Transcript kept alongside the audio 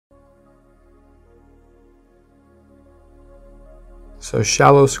So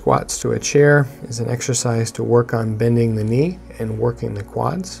shallow squats to a chair is an exercise to work on bending the knee and working the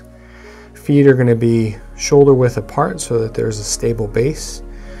quads. Feet are going to be shoulder width apart so that there's a stable base.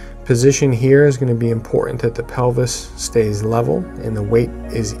 Position here is going to be important that the pelvis stays level and the weight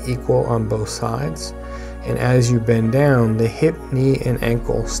is equal on both sides. And as you bend down, the hip, knee, and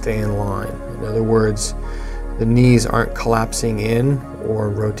ankle stay in line. In other words, the knees aren't collapsing in or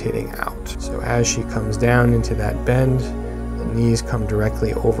rotating out. So as she comes down into that bend, the knees come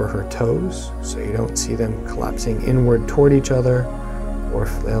directly over her toes, so you don't see them collapsing inward toward each other or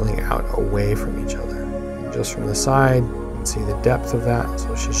flailing out away from each other. And just from the side, you can see the depth of that.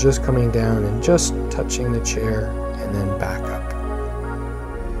 So she's just coming down and just touching the chair and then back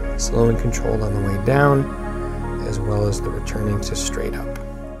up. Slow and controlled on the way down, as well as the returning to straight up.